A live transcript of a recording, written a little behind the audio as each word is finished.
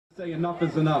say enough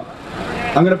is enough.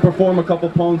 I'm going to perform a couple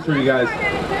poems for you guys.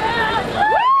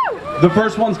 The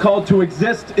first one's called "To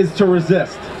Exist is to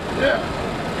Resist."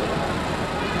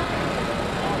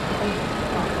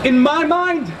 In my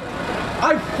mind,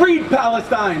 I've freed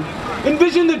Palestine.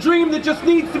 Envision the dream that just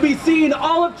needs to be seen.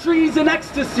 Olive trees in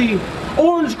ecstasy.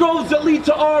 Orange groves that lead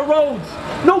to our roads.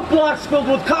 No blocks filled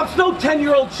with cops, no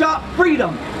 10-year-old shop.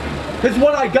 Freedom is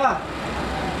what I got.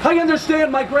 I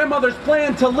understand my grandmother's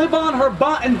plan to live on her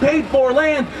bought and paid for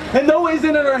land. And though it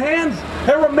isn't in her hands,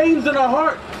 it remains in her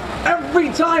heart. Every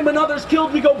time another's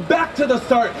killed, we go back to the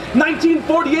start.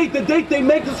 1948, the date they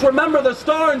make us remember the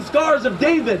star and scars of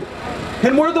David.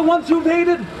 And we're the ones who've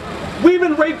hated. We've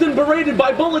been raped and berated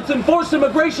by bullets and forced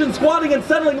immigration, squatting and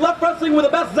settling, left wrestling with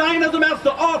the best Zionism has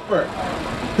to offer.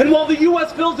 And while the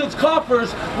U.S. fills its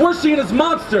coffers, we're seen as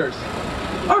monsters.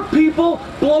 Our people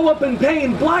blow up in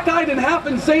pain, black-eyed and half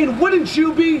insane. Wouldn't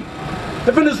you be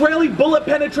if an Israeli bullet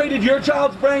penetrated your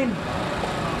child's brain?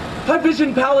 I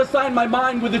vision Palestine in my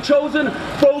mind with the chosen,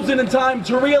 frozen in time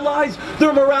to realize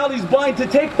their morality's blind, to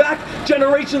take back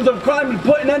generations of crime and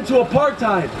put an end to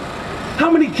apartheid. How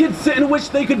many kids sit and wish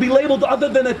they could be labeled other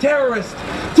than a terrorist?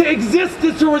 To exist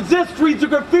is to resist reads the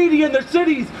graffiti in their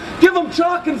cities. Give them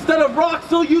chalk instead of rocks,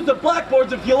 they'll use the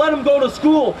blackboards if you let them go to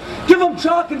school. Give them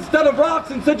chalk instead of rocks,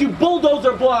 instead you bulldoze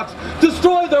their blocks.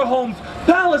 Destroy their homes.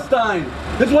 Palestine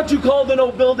is what you call the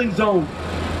no building zone.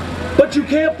 But you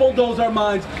can't bulldoze our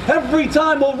minds. Every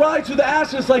time we'll rise to the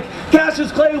ashes like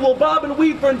Cassius Clay. We'll bob and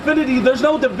weave for infinity. There's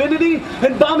no divinity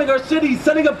in bombing our cities,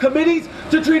 setting up committees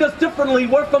to treat us differently.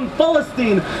 We're from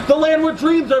Palestine, the land where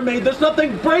dreams are made. There's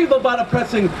nothing brave about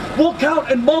oppressing. We'll count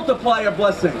and multiply our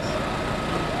blessings.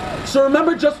 So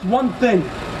remember just one thing.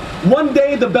 One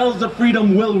day the bells of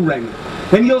freedom will ring,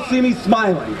 and you'll see me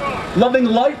smiling, loving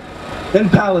life in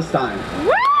Palestine.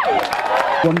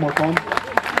 One more poem.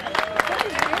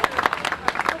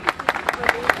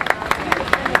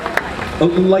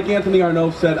 Like Anthony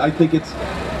Arnault said, I think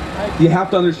you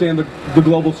have to understand the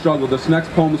global struggle. This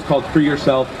next poem is called "Free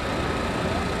Yourself,"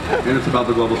 and it's about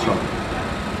the global struggle.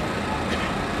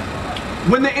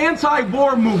 When the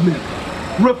anti-war movement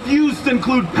refused to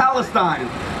include Palestine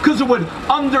because it would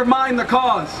undermine the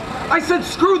cause, I said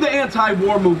screw the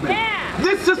anti-war movement.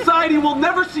 This society will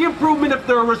never see improvement if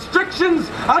there are restrictions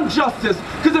on justice.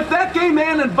 Because if that gay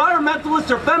man, environmentalist,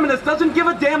 or feminist doesn't give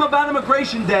a damn about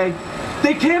Immigration Day,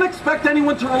 they can't expect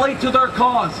anyone to relate to their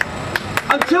cause.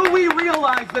 Until we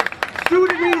realize that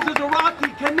Sudanese is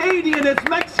Iraqi, Canadian is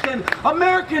Mexican,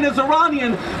 American is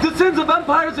Iranian, the sins of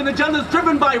empires and agendas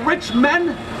driven by rich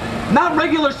men, not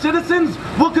regular citizens,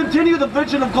 will continue the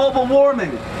vision of global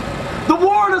warming. The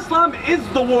war on Islam is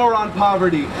the war on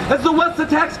poverty. As the West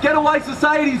attacks ghettoized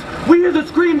societies, we hear the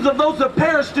screams of those that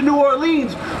perished in New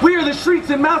Orleans. We hear the shrieks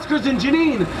and massacres in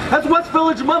Jenin. As West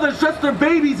Village mothers dress their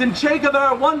babies in Che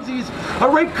Guevara onesies, a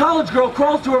raped college girl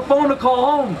crawls to her phone to call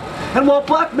home. And while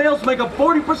black males make up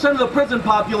 40% of the prison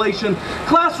population,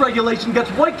 class regulation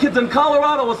gets white kids in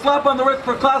Colorado a slap on the wrist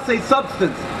for Class A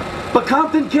substance. But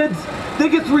Compton kids, they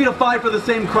get 3 to 5 for the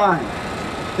same crime.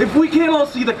 If we can't all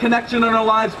see the connection in our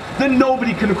lives, then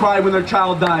nobody can cry when their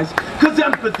child dies. Because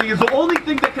empathy is the only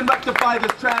thing that can rectify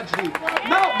this tragedy.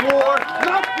 Not war,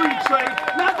 not free trade,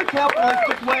 not the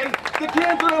capitalistic way. The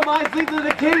cans in our minds lead to the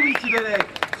decay we see today.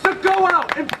 So go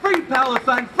out and free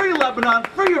Palestine, free Lebanon,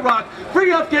 free Iraq,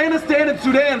 free Afghanistan and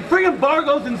Sudan, free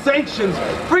embargoes and sanctions,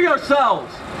 free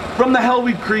ourselves from the hell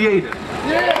we've created.